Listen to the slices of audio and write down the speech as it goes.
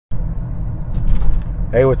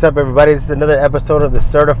Hey, what's up, everybody? This is another episode of The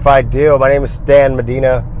Certified Deal. My name is Stan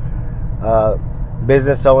Medina,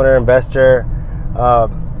 business owner, investor.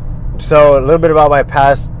 So a little bit about my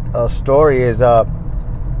past story is,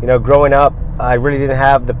 growing up, I really didn't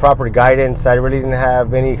have the proper guidance. I really didn't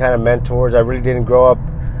have any kind of mentors. I really didn't grow up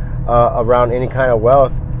around any kind of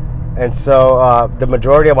wealth. And so the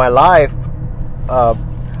majority of my life,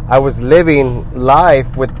 I was living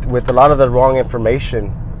life with a lot of the wrong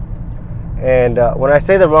information. And when I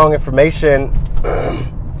say the wrong information,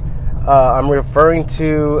 I'm referring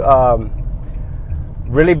to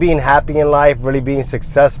really being happy in life, really being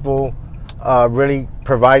successful, really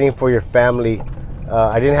providing for your family.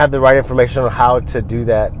 I didn't have the right information on how to do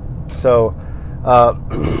that. So,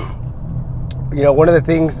 one of the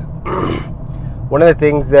things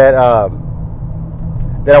that I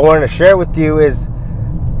wanted to share with you is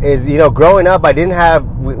growing up, we didn't have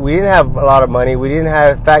a lot of money. We didn't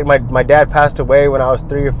have, in fact, my dad passed away when I was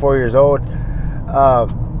 3 or 4 years old.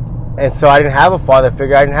 And so I didn't have a father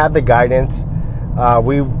figure. I didn't have the guidance.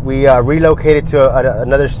 We relocated to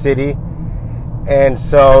another city. And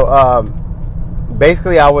so,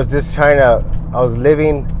 basically I was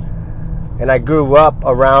living, and I grew up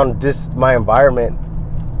around just my environment.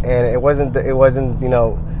 And it wasn't the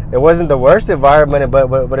worst environment,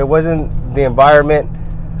 but it wasn't the environment.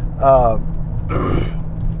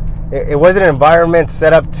 It wasn't an environment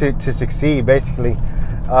set up to succeed, basically.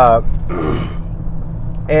 A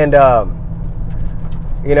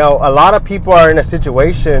lot of people are in a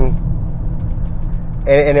situation,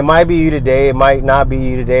 and it might be you today, it might not be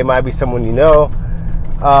you today, it might be someone you know,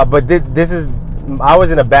 but I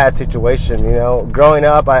was in a bad situation. Growing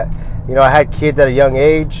up, I had kids at a young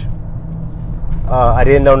age. I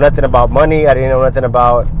didn't know nothing about money. I didn't know nothing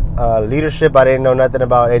about leadership. I didn't know nothing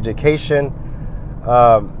about education.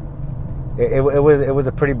 It was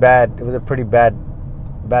a pretty bad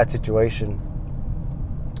situation.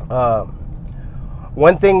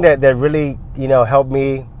 One thing that really helped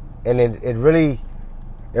me, and it really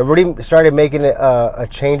started making a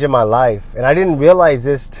change in my life, and I didn't realize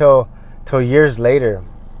this till years later.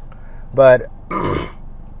 But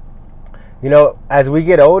as we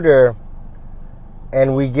get older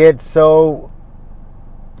and we get so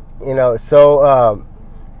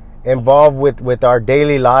involved with our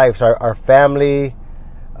daily lives, our family,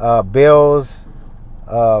 bills,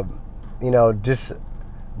 just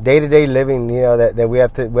day-to-day living, that we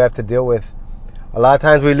have to deal with. A lot of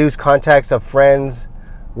times we lose contacts of friends.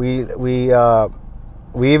 We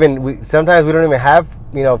sometimes we don't even have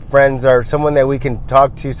friends or someone that we can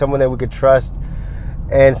talk to, someone that we could trust.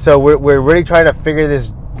 And so we're really trying to figure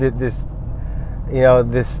this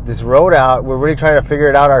road out. We're really trying to figure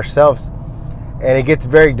it out ourselves, and it gets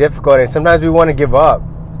very difficult. And sometimes we want to give up.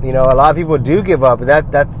 A lot of people do give up,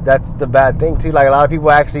 but that's the bad thing too. Like, a lot of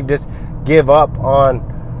people actually just give up on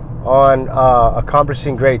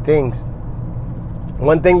accomplishing great things.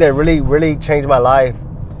 One thing that really changed my life,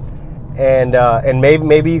 and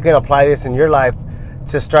maybe you can apply this in your life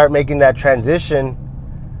to start making that transition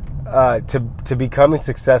to becoming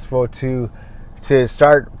successful, to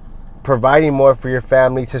start providing more for your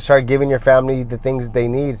family, to start giving your family the things they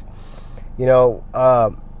need. One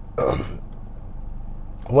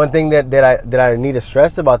thing that I need to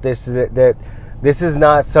stress about this is that this is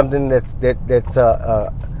not something that's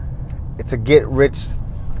it's a get rich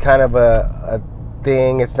kind of a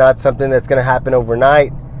thing. It's not something that's going to happen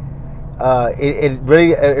overnight. It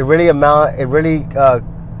really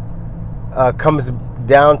comes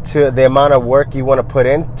down to the amount of work you want to put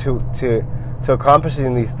into to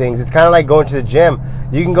accomplishing these things. It's kind of like going to the gym.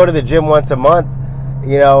 You can go to the gym once a month, and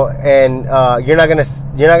you're not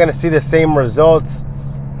gonna see the same results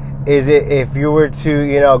as if you were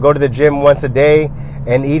to go to the gym once a day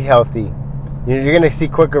and eat healthy. You're gonna see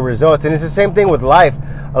quicker results. And it's the same thing with life.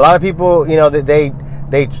 A lot of people, they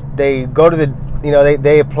go to the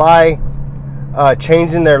they apply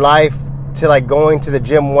changing their life to like going to the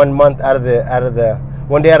gym 1 month out of the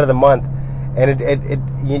 1 day out of the month. And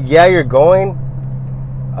you're going,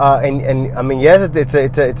 and I mean, yes,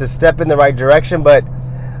 it's a step in the right direction, but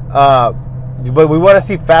we want to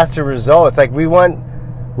see faster results. Like, we want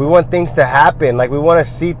things to happen. Like, we want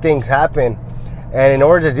to see things happen, and in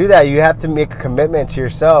order to do that, you have to make a commitment to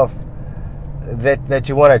yourself that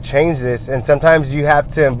you want to change this. And sometimes you have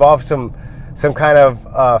to involve some kind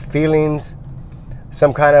of feelings,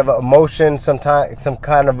 some kind of emotion, some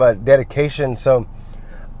kind of a dedication. So.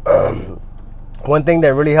 One thing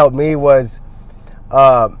that really helped me was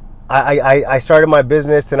I started my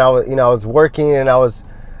business, and I was working, and I was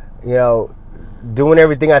doing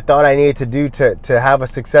everything I thought I needed to do to have a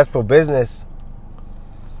successful business.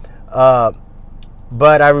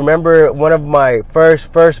 But I remember one of my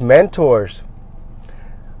first mentors.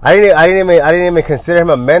 I didn't even consider him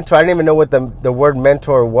a mentor. I didn't even know what the word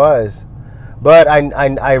mentor was. But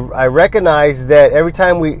I recognized that every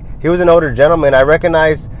time he was an older gentleman. I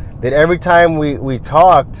recognized that every time we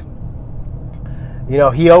talked, you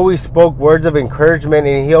know, he always spoke words of encouragement,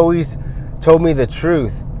 and he always told me the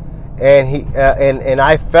truth. And and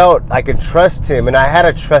I felt I could trust him, and I had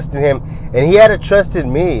a trust in him, and he had a trust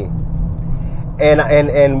in me.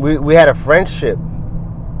 And we had a friendship.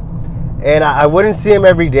 And I wouldn't see him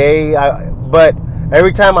every day, but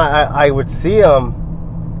every time I would see him,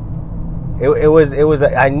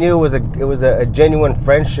 I knew it was a genuine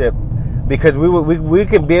friendship, because we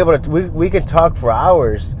could be able to we could talk for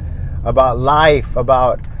hours about life,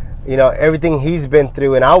 about, you know, everything he's been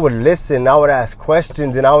through, and I would listen, I would ask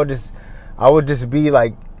questions, and I would just be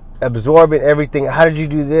like absorbing everything. How did you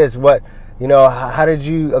do this? What, you know, how did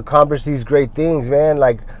you accomplish these great things, man?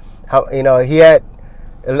 Like, how, you know, he had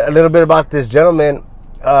a little bit about this gentleman.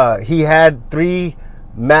 He had 3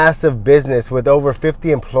 massive business with over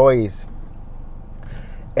 50 employees,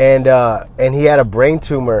 and he had a brain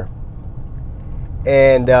tumor,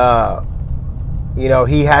 and you know,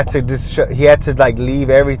 he had to like leave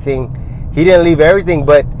everything. He didn't leave everything,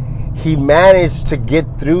 but he managed to get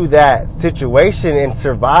through that situation and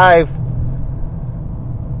survive.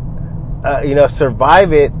 You know,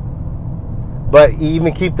 survive it, but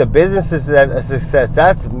even keep the businesses a success.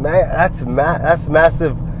 That's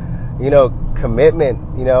massive, you know,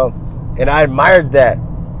 commitment. You know, and I admired that.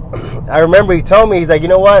 I remember he told me, he's like, you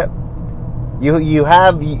know what, you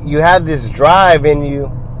have this drive in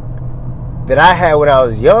you that I had when I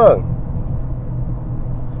was young.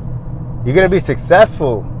 You're gonna be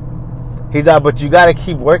successful. He's like, but you gotta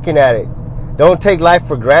keep working at it. Don't take life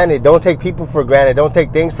for granted. Don't take people for granted. Don't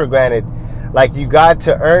take things for granted. Like, you got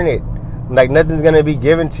to earn it. Like, nothing's gonna be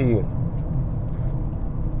given to you.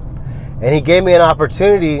 And he gave me an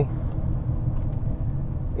opportunity.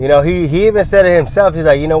 You know, he even said it himself. He's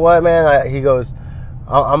like, you know what, man? He goes,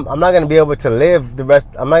 I'm not gonna be able to live the rest.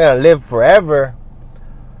 I'm not gonna live forever.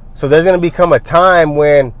 So there's going to become a time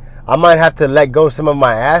when I might have to let go of some of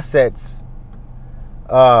my assets.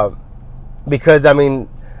 Because, I mean,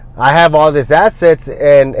 I have all these assets,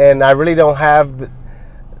 and I really don't have,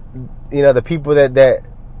 you know, the people that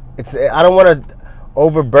I don't want to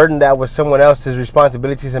overburden that with someone else's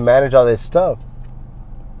responsibilities and manage all this stuff.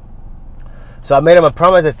 So I made him a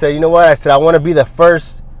promise. I said, you know what? I said, I want to be the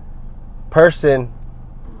first person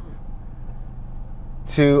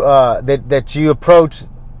to that you approach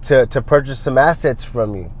to purchase some assets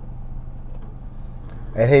from you.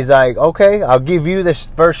 And he's like, okay, I'll give you this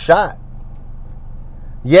first shot.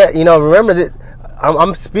 Yeah, you know, remember that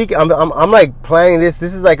I'm speaking, I'm like planning this.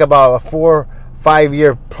 This is like about a 4-5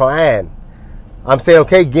 year plan. I'm saying,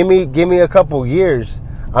 okay, give me a couple years.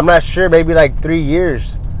 I'm not sure, maybe like 3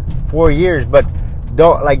 years, 4 years, but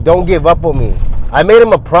don't give up on me. I made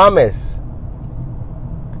him a promise.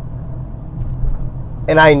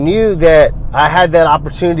 And I knew that I had that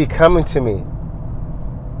opportunity coming to me.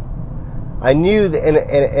 I knew that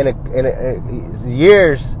in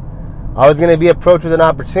years I was going to be approached with an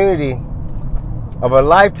opportunity of a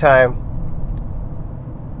lifetime.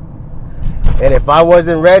 And if I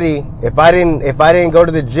wasn't ready, if I didn't go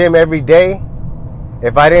to the gym every day,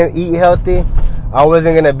 if I didn't eat healthy, I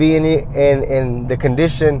wasn't going to be in the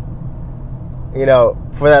condition, you know,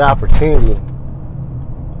 for that opportunity.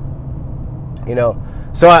 You know,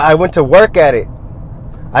 so I went to work at it.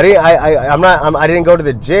 I didn't go to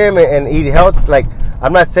the gym and eat health. Like,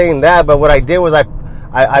 I'm not saying that, but what I did was I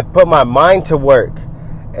put my mind to work,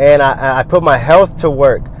 and I put my health to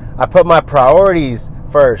work. I put my priorities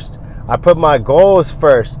first. I put my goals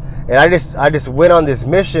first, and I just went on this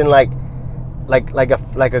mission like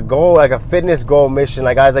a goal, like a fitness goal mission.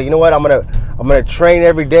 Like, I was like, you know what, I'm gonna train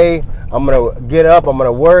every day. I'm gonna get up. I'm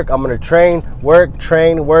gonna work. I'm gonna train, work,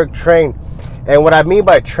 train, work, train. And what I mean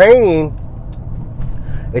by training,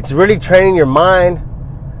 it's really training your mind,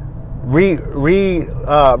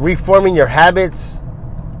 reforming your habits.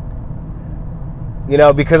 You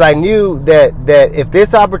know, because I knew that if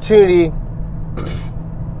this opportunity,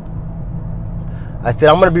 I said,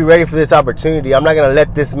 I'm going to be ready for this opportunity. I'm not going to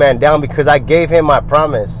let this man down, because I gave him my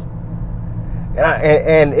promise.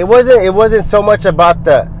 And it wasn't so much about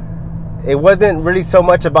it wasn't really so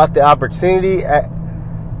much about the opportunity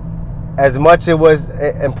as much it was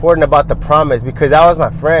important about the promise, because that was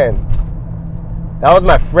my friend. That was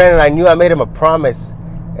my friend, and I knew I made him a promise.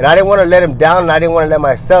 And I didn't want to let him down, and I didn't want to let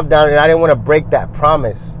myself down, and I didn't want to break that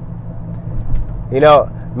promise. You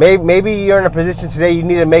know, maybe you're in a position today, you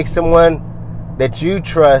need to make someone that you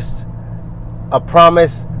trust a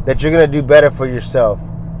promise that you're going to do better for yourself.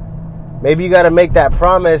 Maybe you got to make that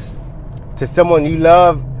promise to someone you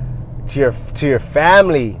love, to your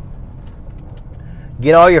family.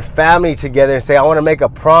 Get all your family together and say, I want to make a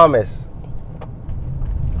promise.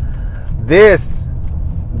 This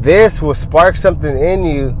will spark something in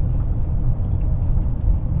you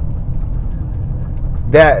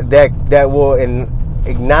that will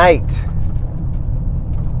ignite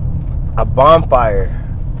a bonfire.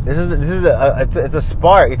 It's a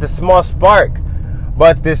spark. It's a small spark,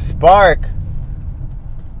 but this spark,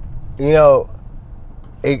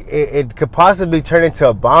 it could possibly turn into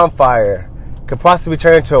a bonfire. Could possibly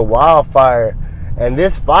turn into a wildfire. And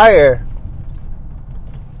this fire,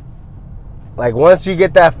 like once you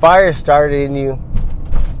get that fire started in you,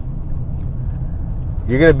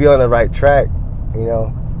 you're gonna be on the right track.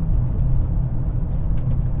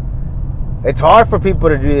 It's hard for people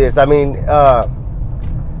to do this. I mean,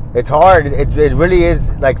 it's hard. It really is.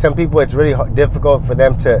 Like some people, it's really difficult for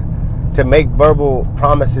them to make verbal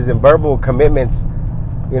promises and verbal commitments.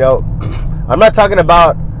 I'm not talking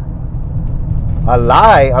about a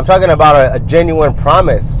lie. I'm talking about a genuine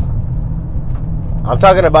promise. I'm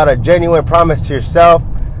talking about a genuine promise to yourself,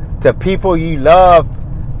 to people you love,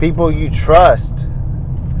 people you trust,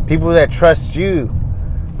 people that trust you,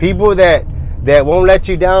 people that won't let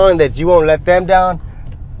you down, that you won't let them down.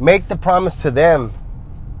 Make the promise to them.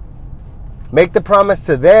 Make the promise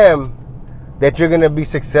to them that you're going to be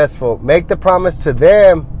successful. Make the promise to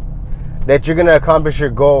them that you're going to accomplish your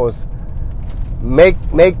goals. Make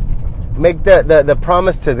the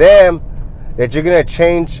promise to them that you're going to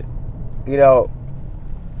change, the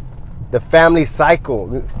family cycle.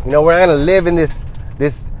 We're not going to live in this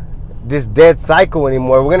dead cycle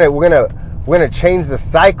anymore. We're going to change the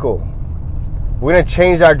cycle. We're going to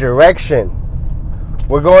change our direction.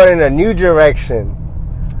 We're going in a new direction.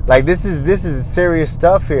 Like this is serious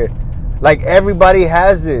stuff here. Like everybody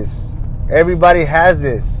has this. Everybody has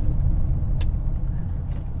this.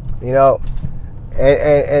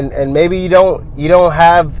 And maybe you don't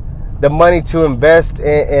have the money to invest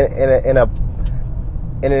in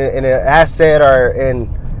an asset or in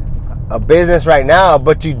a business right now,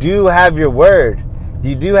 but you do have your word.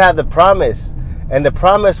 You do have the promise, and the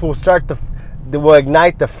promise will will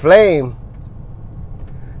ignite the flame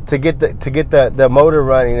to get the motor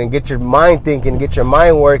running and get your mind thinking, get your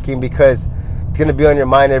mind working, because it's going to be on your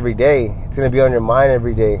mind every day. It's going to be on your mind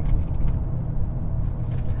every day.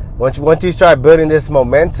 Once you start building this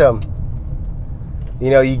momentum,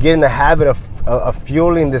 you get in the habit of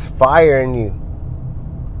fueling this fire in you,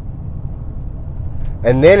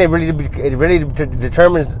 and then it really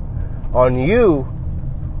determines on you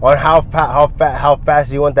on how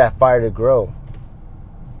fast you want that fire to grow.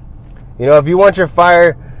 If you want your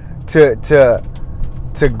fire to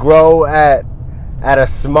grow at a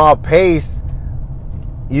small pace,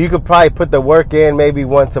 you could probably put the work in maybe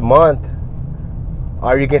once a month.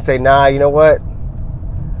 Or you can say, nah, you know what?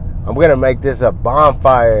 I'm going to make this a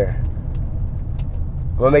bonfire.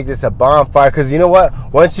 I'm going to make this a bonfire. Because you know what?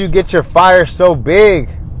 Once you get your fire so big,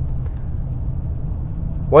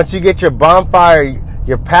 once you get your bonfire,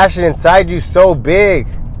 your passion inside you so big,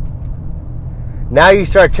 now you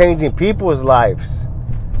start changing people's lives.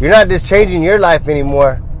 You're not just changing your life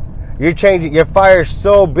anymore. You're changing. Your fire is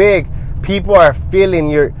so big, people are feeling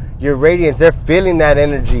your radiance. They're feeling that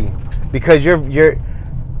energy because your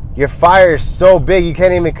fire is so big you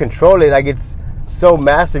can't even control it. Like it's so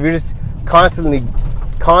massive. You're just constantly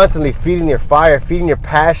feeding your fire, feeding your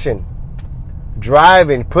passion,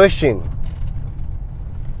 driving, pushing.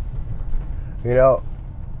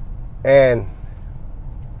 And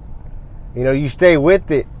you stay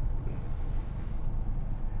with it,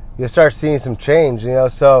 you'll start seeing some change.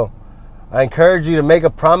 So I encourage you to make a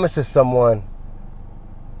promise to someone.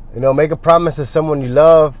 Make a promise to someone you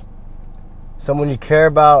love, someone you care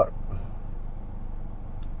about.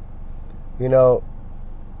 It'll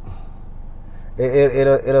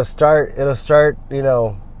start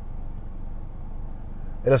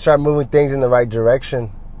moving things in the right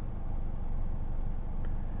direction.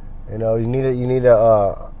 You need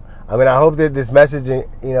to I hope that this message,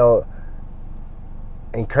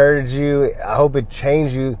 encourage you. I hope it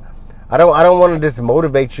change you. I don't want to just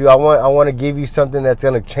motivate you. I want to give you something that's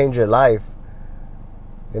going to change your life.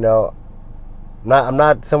 I'm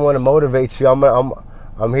not someone to motivate you.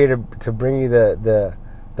 I'm here to bring you the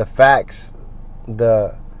facts,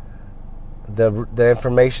 the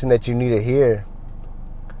information that you need to hear.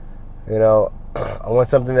 I want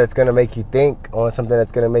something that's going to make you think. I want something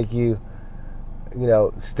that's going to make you,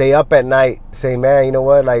 stay up at night saying, man, you know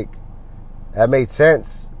what? Like, that made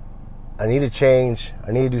sense. I need to change.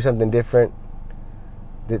 I need to do something different.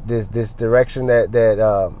 this direction that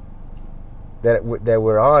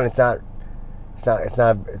we're on. It's not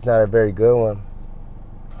a very good one.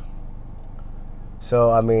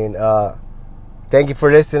 So I mean, thank you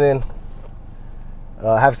for listening.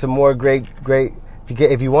 Have some more great.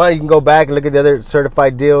 If you want, you can go back and look at the other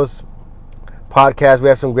Certified Deals podcast. We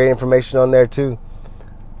have some great information on there too.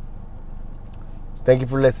 Thank you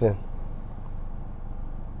for listening.